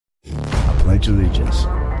pledge allegiance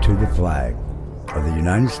to the flag of the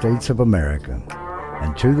United States of America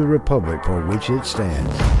and to the republic for which it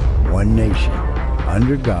stands, one nation,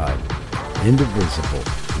 under God, indivisible,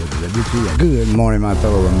 with liberty and... Good morning, my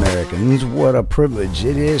fellow Americans. What a privilege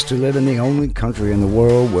it is to live in the only country in the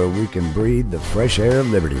world where we can breathe the fresh air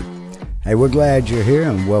of liberty. Hey, we're glad you're here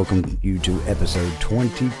and welcome you to episode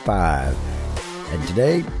 25. And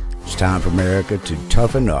today, it's time for America to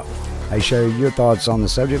toughen up. Hey, share your thoughts on the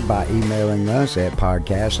subject by emailing us at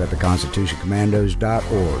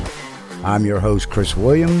podcast@theconstitutioncommandos.org. I'm your host, Chris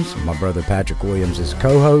Williams. My brother Patrick Williams is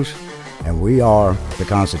co-host, and we are the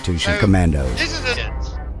Constitution Commandos. This is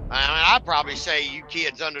I'd probably say you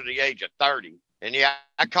kids under the age of 30. And yeah,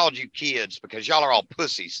 I called you kids because y'all are all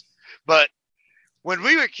pussies. But when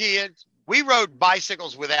we were kids, we rode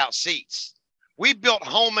bicycles without seats. We built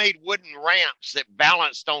homemade wooden ramps that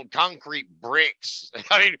balanced on concrete bricks.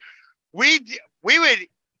 I mean, we would,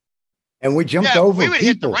 and we jumped over. We would people.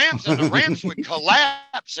 hit the ramps, and the ramps would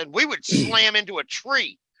collapse, and we would slam into a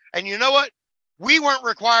tree. And you know what? We weren't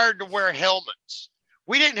required to wear helmets.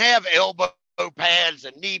 We didn't have elbow pads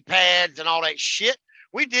and knee pads and all that shit.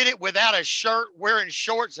 We did it without a shirt, wearing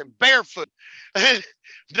shorts and barefoot,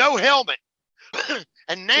 no helmet.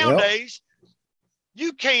 And nowadays,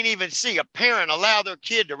 you can't even see a parent allow their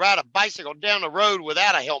kid to ride a bicycle down the road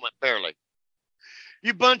without a helmet, barely.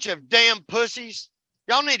 You bunch of damn pussies.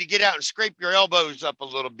 Y'all need to get out and scrape your elbows up a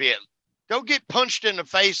little bit. Go get punched in the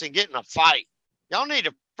face and get in a fight. Y'all need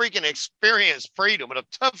to freaking experience freedom. It'll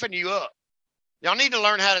toughen you up. Y'all need to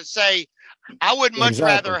learn how to say, I would much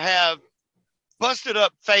rather have busted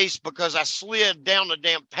up face because I slid down the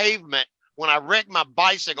damn pavement when I wrecked my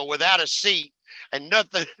bicycle without a seat and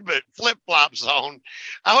nothing but flip-flops on.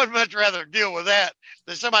 I would much rather deal with that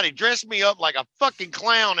than somebody dress me up like a fucking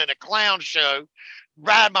clown in a clown show,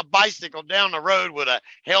 ride my bicycle down the road with a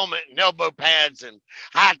helmet and elbow pads and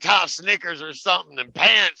high-top Snickers or something and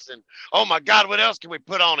pants. And, oh, my God, what else can we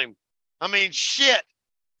put on him? I mean, shit.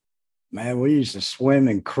 Man, we used to swim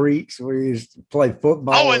in creeks. We used to play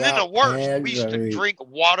football. Oh, and then the worst, we used to drink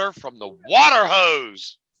water from the water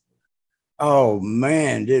hose. Oh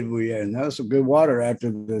man, did we? And that was some good water after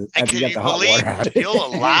you got the hot water out. Still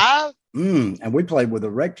alive? And we played with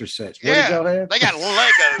erector sets. What Yeah, did y'all have? they got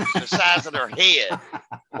Legos the size of their head.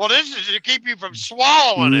 Well, this is to keep you from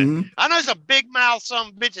swallowing it. I know some big mouth,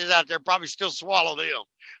 some bitches out there probably still swallow them.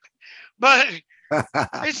 But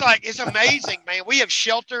it's amazing, man. We have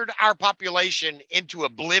sheltered our population into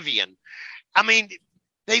oblivion. I mean,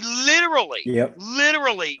 they literally,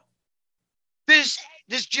 this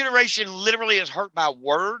generation literally is hurt by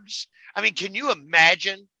words. I mean, can you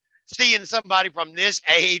imagine seeing somebody from this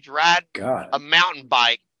age ride a mountain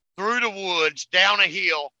bike through the woods, down a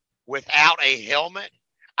hill without a helmet?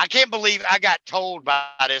 I can't believe I got told by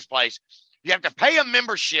this place, you have to pay a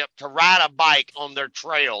membership to ride a bike on their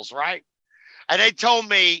trails, right? And they told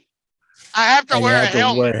me I have to wear a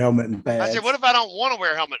helmet. Wear a helmet and pads. I said, what if I don't want to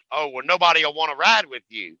wear a helmet? Oh, well, nobody will want to ride with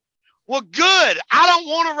you. Well, good. I don't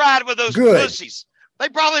want to ride with those pussies. They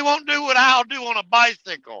probably won't do what I'll do on a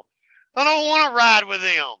bicycle. I don't want to ride with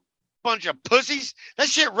them. Bunch of pussies. That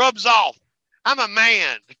shit rubs off. I'm a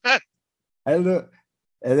man. Hey, look.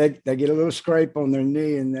 They get a little scrape on their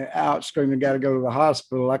knee and they're out screaming, got to go to the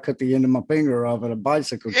hospital. I cut the end of my finger off at a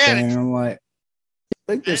bicycle chain. And I'm like,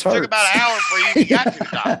 I think this hurts. It took about an hour for you got to the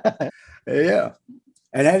doctor. Yeah.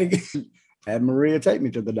 And had Maria take me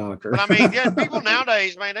to the doctor. But I mean, people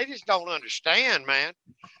nowadays, man, they just don't understand, man.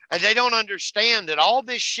 And they don't understand that all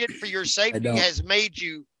this shit for your safety has made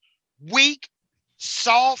you weak,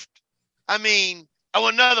 soft. I mean,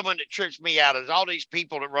 another one that trips me out is all these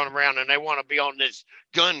people that run around and they want to be on this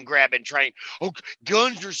gun grabbing train. Oh,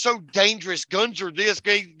 guns are so dangerous. Guns are this,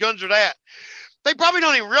 guns are that. They probably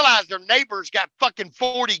don't even realize their neighbor's got fucking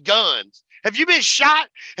 40 guns. Have you been shot?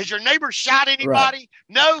 Has your neighbor shot anybody? Right.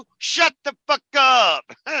 No? Shut the fuck up.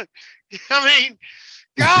 I mean,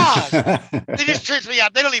 God, they just trips me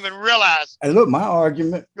out. They don't even realize. And look, my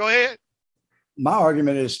argument. Go ahead. My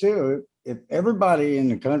argument is still, if everybody in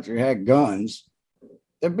the country had guns,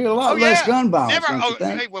 there'd be a lot less gun violence.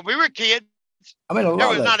 Hey, when we were kids, there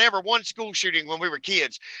was not ever one school shooting when we were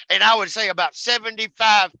kids. And I would say about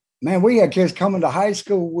 75. Man, we had kids coming to high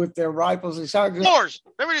school with their rifles and shotguns. Of course,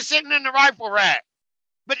 they were just sitting in the rifle rack.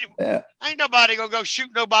 But ain't nobody going to go shoot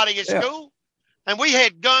nobody at school. And we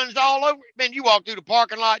had guns all over. Man, you walk through the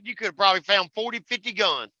parking lot, you could have probably found 40, 50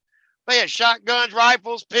 guns. They had shotguns,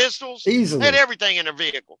 rifles, pistols. Easily. They had everything in their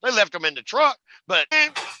vehicle. They left them in the truck, but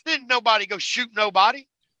didn't nobody go shoot nobody.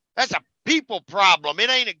 That's a people problem. It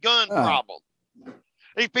ain't a gun problem.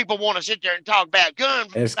 These people want to sit there and talk about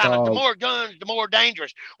guns. It's The called, more guns, the more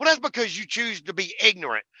dangerous. Well, that's because you choose to be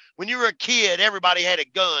ignorant. When you were a kid, everybody had a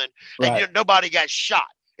gun, and right. nobody got shot.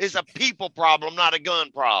 It's a people problem, not a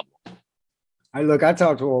gun problem. I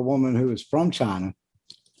talked to a woman who was from China.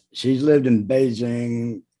 She's lived in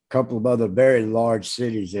Beijing, a couple of other very large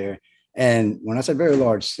cities there. And when I say very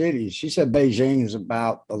large cities, she said Beijing is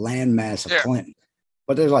about the landmass of Clinton.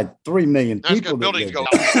 But there's like 3 million people that live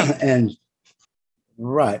there. And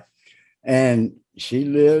right. And she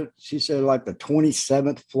said like the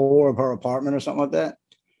 27th floor of her apartment or something like that.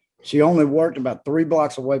 She only worked about 3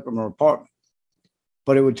 blocks away from her apartment.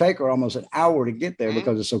 But it would take her almost an hour to get there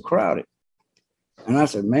because it's so crowded. And I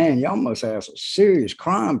said, man, y'all must have some serious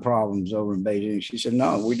crime problems over in Beijing. She said,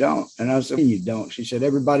 no, we don't. And I said, you don't. She said,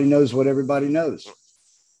 everybody knows what everybody knows.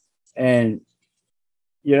 And,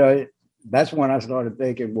 you know, that's when I started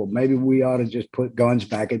thinking, well, maybe we ought to just put guns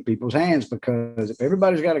back in people's hands, because if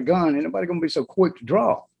everybody's got a gun, ain't nobody going to be so quick to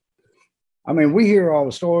draw. I mean, we hear all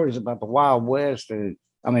the stories about the Wild West. And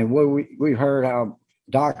I mean, we heard how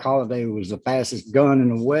Doc Holliday was the fastest gun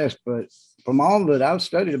in the West, but from all that I've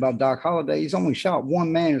studied about Doc Holliday, he's only shot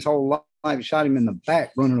one man his whole life. He shot him in the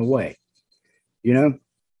back running away, you know?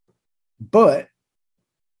 But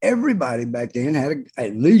everybody back then had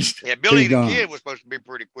at least Billy 2 the guns. Kid was supposed to be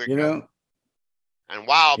pretty quick, you know? And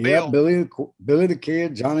Wild Bill. Billy the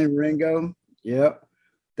Kid, Johnny Ringo. Yep.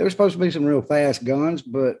 There were supposed to be some real fast guns,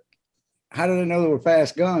 but how did they know they were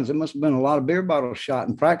fast guns? There must have been a lot of beer bottles shot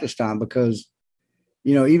in practice time, because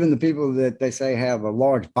you know, even the people that they say have a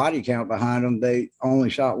large body count behind them, they only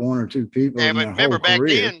shot 1 or 2 people. Yeah, but remember back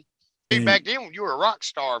then, when you were a rock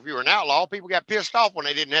star, if you were an outlaw, people got pissed off when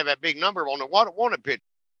they didn't have that big number on the wanted picture.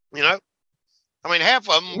 You know, I mean, half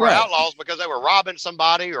of them were outlaws because they were robbing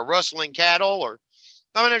somebody or rustling cattle, or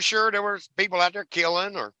I mean, I'm sure there were people out there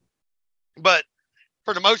killing, but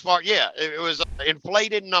for the most part, yeah, it was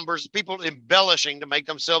inflated numbers, people embellishing to make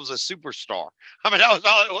themselves a superstar. I mean, that was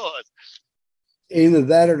all it was. Either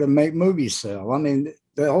that or to make movies sell. I mean,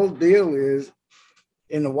 the whole deal is,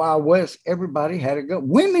 in the Wild West, everybody had a gun.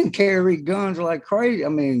 Women carry guns like crazy. I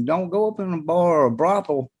mean, don't go up in a bar or a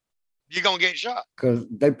brothel. You're going to get shot. Because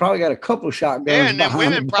they probably got a couple of shotguns. Yeah, and then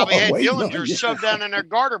women probably had Dillingers shoved down in their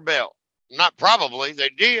garter belt. Not probably. They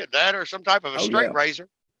did that, or some type of a straight razor.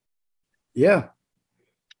 Yeah.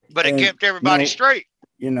 But it kept everybody straight.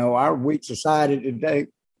 You know, our weak society today,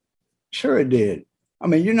 sure it did. I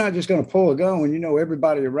mean, you're not just going to pull a gun when you know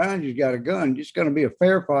everybody around you's got a gun. You're just going to be a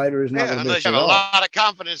fair fighter. Is not going to unless you have a lot of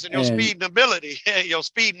confidence in your speed and ability, your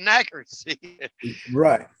speed and accuracy.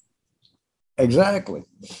 Right. Exactly.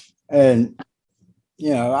 And,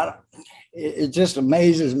 you know, it just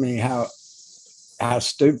amazes me how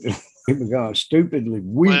stupid we become, stupidly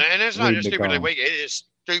weak. Well, and it's not just stupidly weak. It is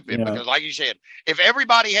stupid because, like you said, if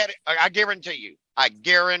everybody had it, I guarantee you,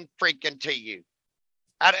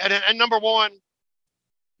 and number one,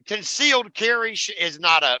 concealed carry is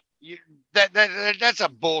not that's a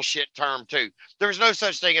bullshit term too. There's no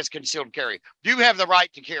such thing as concealed carry. You have the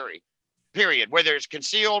right to carry, period, whether it's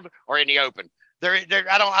concealed or in the open.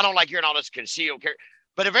 I don't like hearing all this concealed carry.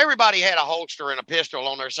 But if everybody had a holster and a pistol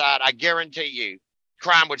on their side, I guarantee you,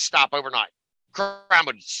 crime would stop overnight. Crime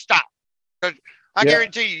would stop. I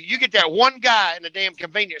guarantee you get that one guy in the damn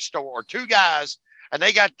convenience store or 2 guys, and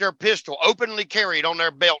they got their pistol openly carried on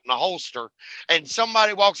their belt in a holster, and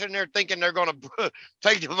somebody walks in there thinking they're going to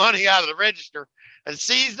take the money out of the register and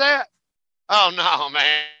sees that. Oh, no,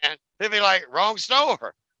 man. It'd be like, wrong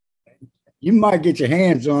store. You might get your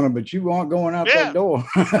hands on them, but you aren't going out that door.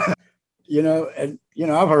 You know, and, you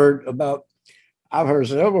know, I've heard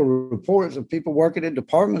several reports of people working in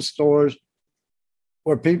department stores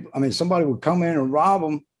where somebody would come in and rob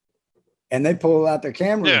them, and they pull out their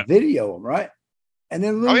camera and video them, right? And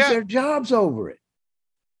then lose their jobs over it.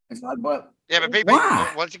 It's like, what? Yeah, but people,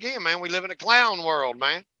 once again, man, we live in a clown world,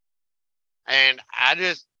 man. And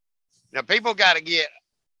people got to get,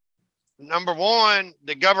 number one,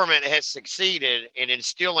 the government has succeeded in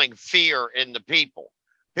instilling fear in the people.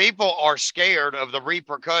 People are scared of the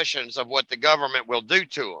repercussions of what the government will do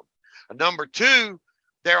to them. Number two,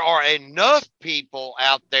 there are enough people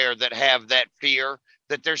out there that have that fear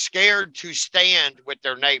that they're scared to stand with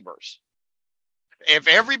their neighbors. If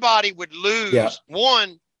everybody would lose,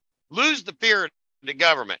 lose the fear of the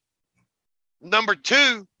government. Number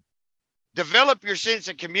two, develop your sense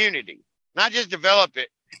of community, not just develop it.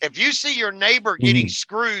 If you see your neighbor getting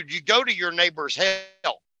screwed, you go to your neighbor's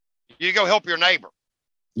help. You go help your neighbor.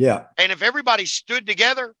 Yeah. And if everybody stood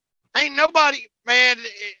together, ain't nobody, man,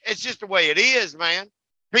 it's just the way it is, man.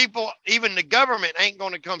 People, even the government ain't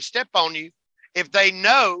going to come step on you if they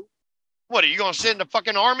know What, are you going to send the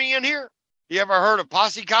fucking army in here? You ever heard of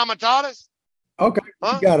posse comitatus? Okay,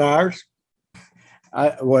 Huh? we got ours.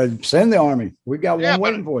 Well, send the army. We got one Yeah,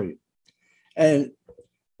 waiting for you. And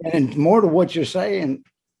more to what you're saying,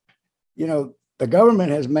 you know, the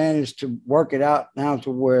government has managed to work it out now to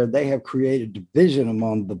where they have created division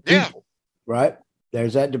among the people, right?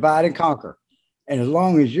 There's that divide and conquer. And as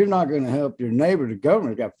long as you're not going to help your neighbor, the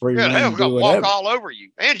government got free reign hell, to we're do going to whatever. walk all over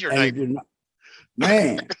you and your And if neighbor. you're not,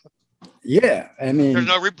 man, yeah, I mean, There's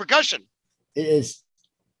no repercussion. It's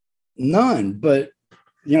none. But,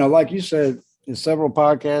 you know, like you said in several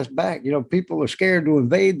podcasts back, you know, people are scared to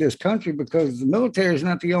invade this country because the military is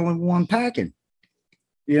not the only one packing.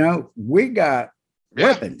 You know, we got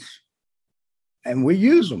weapons and we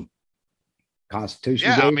use them.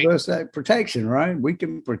 Constitution gave us that protection, right? We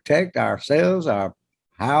can protect ourselves, our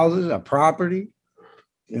houses, our property,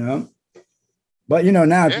 you know. But, you know,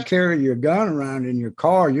 now if you carry your gun around in your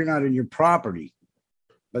car, you're not in your property.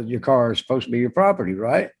 But your car is supposed to be your property,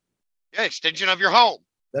 right? Yeah, extension of your home.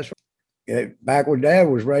 That's right. Back when Dad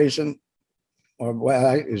was racing, or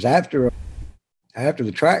well, it was after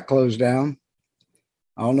the track closed down.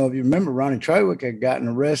 I don't know if you remember, Ronnie Trawick had gotten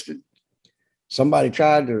arrested. Somebody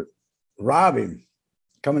tried to rob him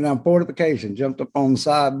coming down fortification, jumped up on the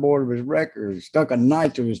sideboard of his wrecker, stuck a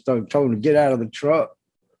knife to his throat, told him to get out of the truck.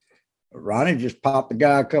 Ronnie just popped the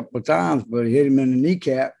guy a couple of times, but he hit him in the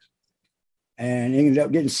kneecap and ended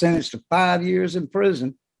up getting sentenced to 5 years in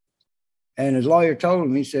prison. And his lawyer told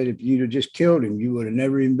him, he said, if you'd have just killed him, you would have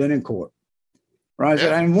never even been in court. Ronnie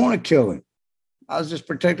said, I didn't want to kill him. I was just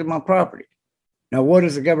protecting my property. Now, what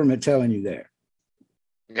is the government telling you there?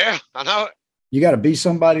 Yeah, I know it. You got to be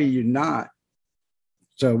somebody you're not.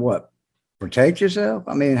 So what? Protect yourself?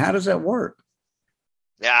 I mean, how does that work?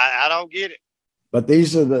 Yeah, I don't get it. But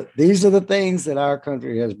these are the things that our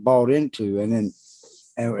country has bought into, and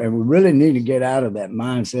we really need to get out of that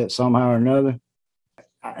mindset somehow or another.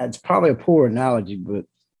 It's probably a poor analogy, but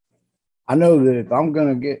I know that if I'm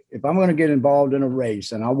gonna get involved in a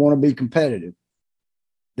race and I want to be competitive,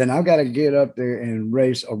 then I've got to get up there and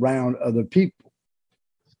race around other people,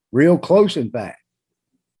 real close, in fact,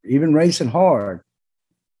 even racing hard.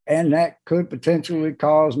 And that could potentially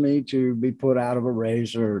cause me to be put out of a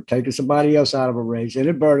race or taking somebody else out of a race,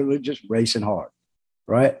 inadvertently just racing hard,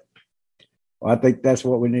 right? Well, I think that's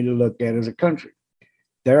what we need to look at as a country.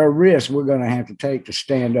 There are risks we're going to have to take to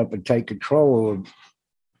stand up and take control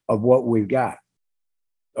of what we've got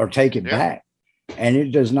or take it back. And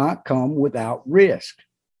it does not come without risk.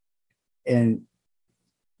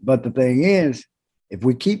 But the thing is, if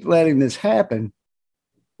we keep letting this happen,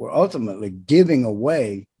 we're ultimately giving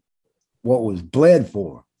away what was bled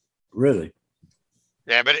for, really.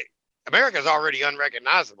 Yeah, but America's already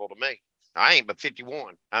unrecognizable to me. I ain't but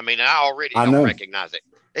 51. I mean, I already don't recognize it.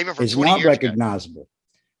 Even for 20 years ago. It's not recognizable.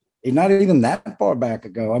 It's not even that far back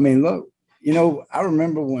ago. I mean, look, you know, I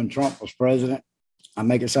remember when Trump was president. I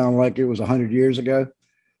make it sound like it was 100 years ago.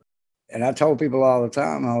 And I told people all the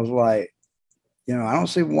time, I was like, you know, I don't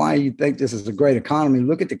see why you think this is a great economy.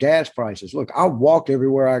 Look at the gas prices. Look, I walk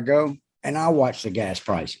everywhere I go and I watch the gas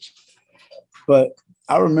prices. But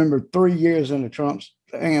I remember 3 years into Trump's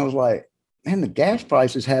thing, I was like, man, the gas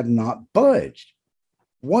prices have not budged.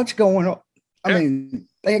 What's going on? I mean,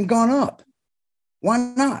 they ain't gone up. Why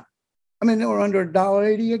not? I mean, they were under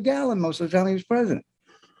 $1.80 a gallon most of the time he was president.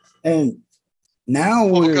 And now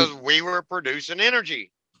because we were producing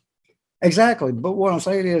energy. Exactly. But what I'm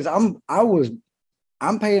saying is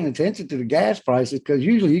I'm paying attention to the gas prices because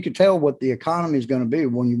usually you can tell what the economy is going to be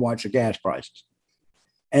when you watch the gas prices.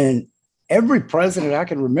 And every president I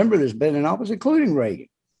can remember that's been in office, including Reagan,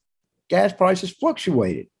 gas prices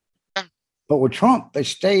fluctuated. Yeah. But with Trump, they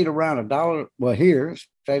stayed around $1. Well, here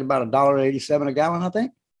stayed about $1.87 a gallon, I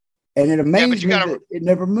think. And it amazed me that it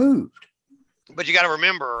never moved. But you got to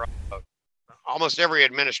remember, almost every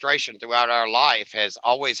administration throughout our life has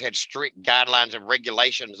always had strict guidelines and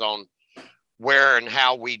regulations on where and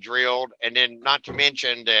how we drilled. And then not to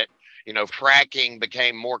mention that, you know, fracking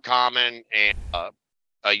became more common and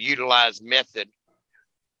a utilized method,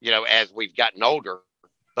 you know, as we've gotten older.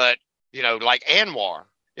 But, you know, like Anwar,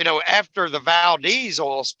 you know, after the Valdez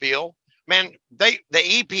oil spill, man, the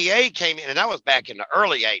EPA came in, and that was back in the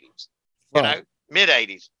early 80s, you know, mid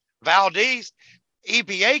 80s. Valdez,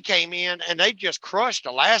 EPA came in and they just crushed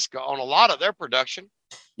Alaska on a lot of their production.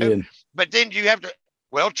 Yeah. But then you have to,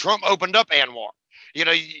 Trump opened up Anwar. You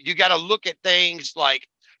know, you got to look at things like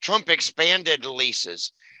Trump expanded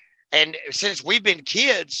leases. And since we've been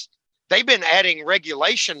kids, they've been adding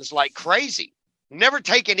regulations like crazy, never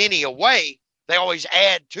taking any away. They always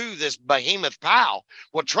add to this behemoth pile.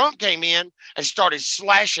 Well, Trump came in and started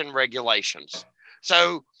slashing regulations.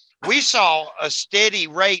 So we saw a steady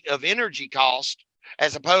rate of energy cost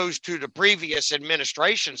as opposed to the previous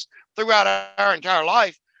administrations throughout our entire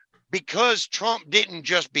life, because Trump didn't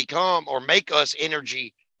just become or make us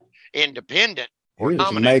energy independent or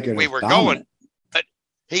dominant. We were going, but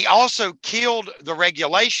he also killed the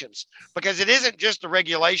regulations, because it isn't just the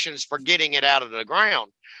regulations for getting it out of the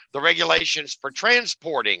ground, the regulations for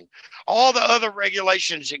transporting, all the other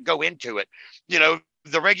regulations that go into it,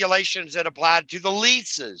 the regulations that applied to the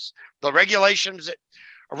leases, the regulations that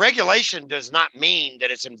a regulation does not mean that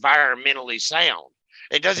it's environmentally sound.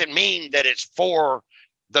 It doesn't mean that it's for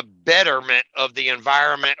the betterment of the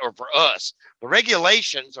environment or for us. The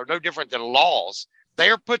regulations are no different than laws. They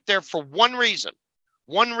are put there for one reason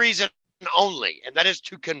only, and that is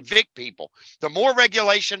to convict people. The more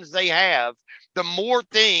regulations they have, the more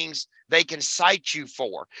things they can cite you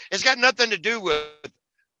for. It's got nothing to do with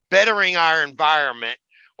bettering our environment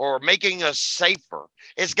or making us safer.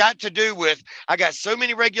 It's got to do with, I got so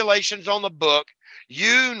many regulations on the book,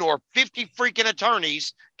 you nor 50 freaking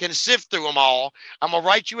attorneys can sift through them all. I'm going to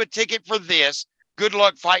write you a ticket for this. Good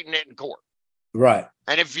luck fighting it in court. Right.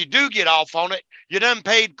 And if you do get off on it, you done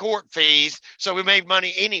paid court fees, so we made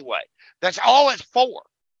money anyway. That's all it's for.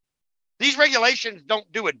 These regulations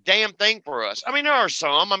don't do a damn thing for us. I mean, there are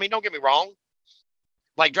some. I mean, don't get me wrong.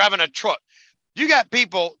 Like driving a truck. You got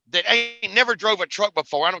people that ain't never drove a truck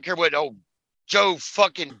before. I don't care what old Joe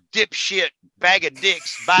fucking dipshit bag of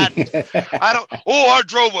dicks Biden. I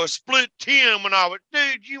drove a split 10 when I was,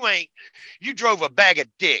 dude, you drove a bag of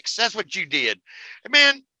dicks. That's what you did.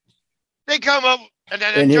 Man, they come up and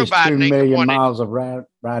then Joe Biden 2 million miles of riding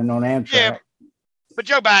on Amtrak. Yeah, but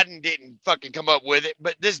Joe Biden didn't fucking come up with it.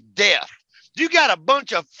 But this death, you got a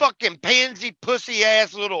bunch of fucking pansy pussy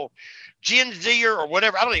ass little Gen Zer or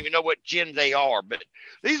whatever. I don't even know what Gen they are, but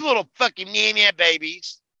these little fucking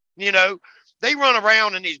babies, they run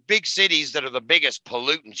around in these big cities that are the biggest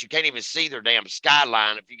pollutants. You can't even see their damn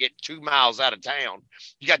skyline if you get 2 miles out of town.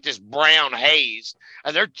 You got this brown haze,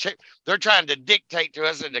 and they're trying to dictate to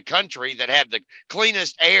us in the country that have the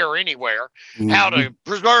cleanest air anywhere, how to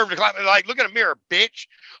preserve the climate. Like, look in the mirror, bitch.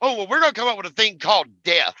 Oh, well, we're going to come up with a thing called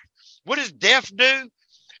death. What does death do?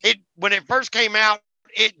 When it first came out,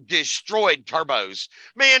 it destroyed turbos.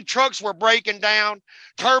 Man, trucks were breaking down.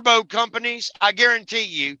 Turbo companies, I guarantee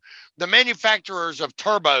you, the manufacturers of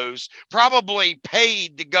turbos probably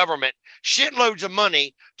paid the government shitloads of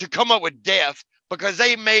money to come up with death, because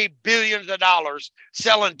they made billions of dollars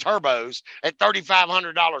selling turbos at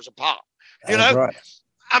 $3,500 a pop. Right.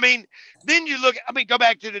 I mean, then go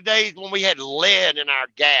back to the days when we had lead in our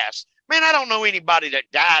gas. Man, I don't know anybody that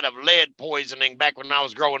died of lead poisoning back when I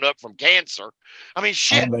was growing up from cancer. I mean,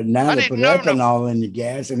 shit. But now they put ethanol in the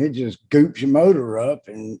gas, and it just goops your motor up.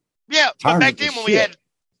 And but back then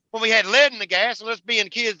when we had lead in the gas, and us being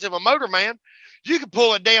kids of a motor man, you could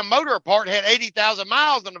pull a damn motor apart, had 80,000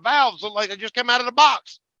 miles, and the valves looked like they just came out of the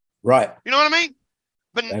box. Right. You know what I mean?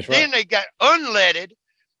 But then they got unleaded.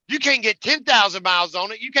 You can't get 10,000 miles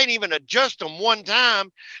on it. You can't even adjust them one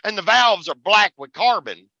time, and the valves are black with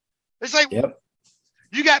carbon. It's like,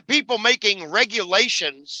 you got people making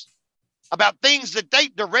regulations about things that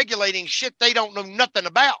they're regulating shit they don't know nothing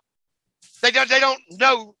about. They don't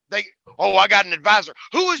know. I got an advisor.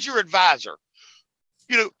 Who is your advisor?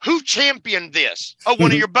 Who championed this? Oh,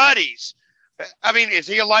 one of your buddies. I mean, is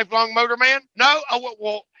he a lifelong motor man? No. Oh,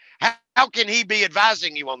 well, how can he be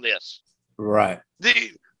advising you on this? Right.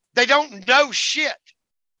 They don't know shit.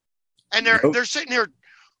 And they're sitting here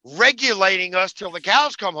regulating us till the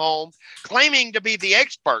cows come home, claiming to be the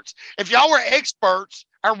experts. If y'all were experts,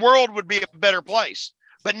 our world would be a better place.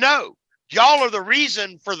 But no, y'all are the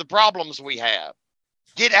reason for the problems we have.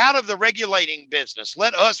 Get out of the regulating business.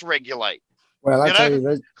 Let us regulate. Well, I tell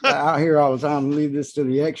you, I hear all the time, leave this to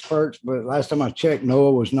the experts. But last time I checked,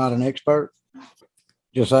 Noah was not an expert.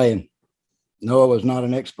 Just saying, Noah was not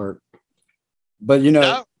an expert. But,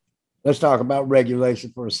 let's talk about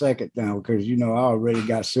regulation for a second now, because, I already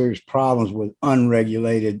got serious problems with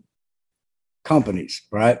unregulated companies,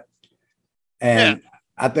 right? And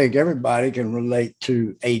I think everybody can relate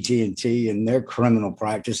to AT&T and their criminal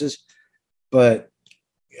practices. But,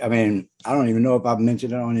 I mean, I don't even know if I've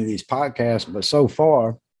mentioned it on any of these podcasts, but so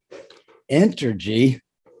far, Entergy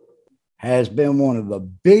has been one of the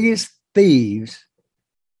biggest thieves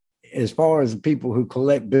as far as the people who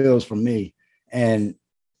collect bills from me. And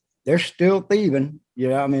they're still thieving,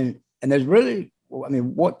 I mean, and there's really,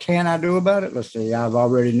 what can I do about it? Let's see, I've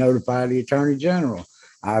already notified the Attorney General.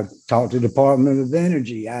 I've talked to the Department of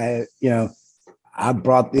Energy. I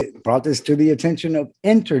brought this to the attention of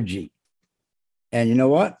Entergy. And you know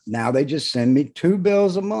what? Now they just send me 2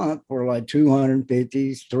 bills a month for like $250,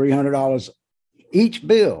 $300 each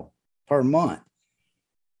bill per month.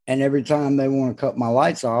 And every time they want to cut my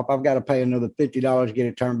lights off, I've got to pay another $50 to get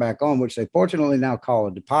it turned back on, which they fortunately now call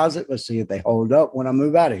a deposit. Let's see if they hold up when I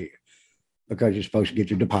move out of here, because you're supposed to get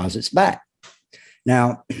your deposits back.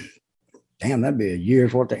 Now, damn, that'd be a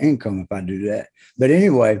year's worth of income if I do that. But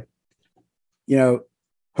anyway, you know,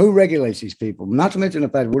 who regulates these people? Not to mention the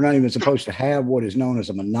fact we're not even supposed to have what is known as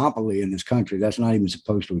a monopoly in this country. That's not even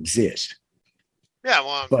supposed to exist. Yeah,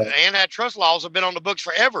 well, antitrust laws have been on the books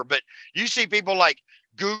forever, but you see people like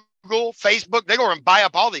Google, Facebook, they go and buy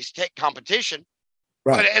up all these tech competition.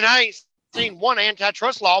 Right. And I ain't seen one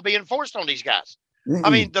antitrust law be enforced on these guys. Mm-mm. I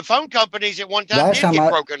mean, the phone companies at one time did get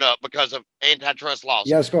broken up because of antitrust laws.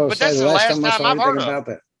 Yeah, I was going to say, the last time I saw anything about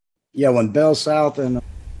that. Yeah, when Bell South and it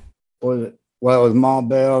was Ma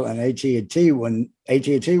Bell and AT&T, when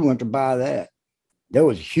AT&T went to buy that, there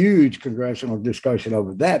was huge congressional discussion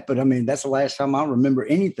over that. But I mean, that's the last time I remember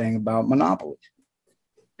anything about monopolies.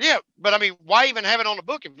 Yeah, but I mean, why even have it on the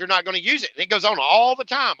book if you're not going to use it? And it goes on all the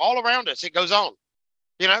time, all around us. It goes on,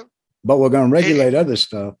 you know. But we're going to regulate other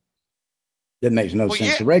stuff that makes no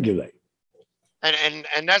sense to regulate.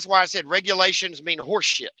 And that's why I said regulations mean horse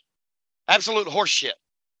shit, absolute horse shit.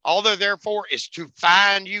 All they're there for is to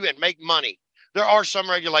fine you and make money. There are some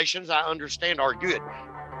regulations I understand are good.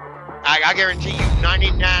 I guarantee you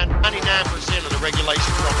 99% of the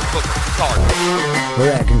regulations are on the book. Sorry.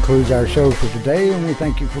 Well, that concludes our show for today, and we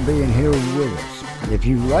thank you for being here with us. If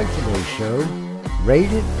you like today's show,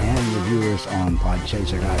 rate it and review us on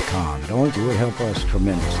podchaser.com. It would help us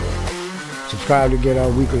tremendously. Subscribe to get our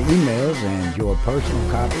weekly emails and your personal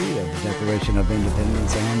copy of the Declaration of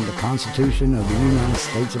Independence and the Constitution of the United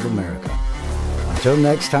States of America. Until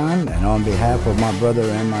next time, and on behalf of my brother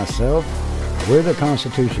and myself, we're the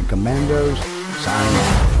Constitution Commandos, signing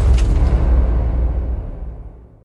off.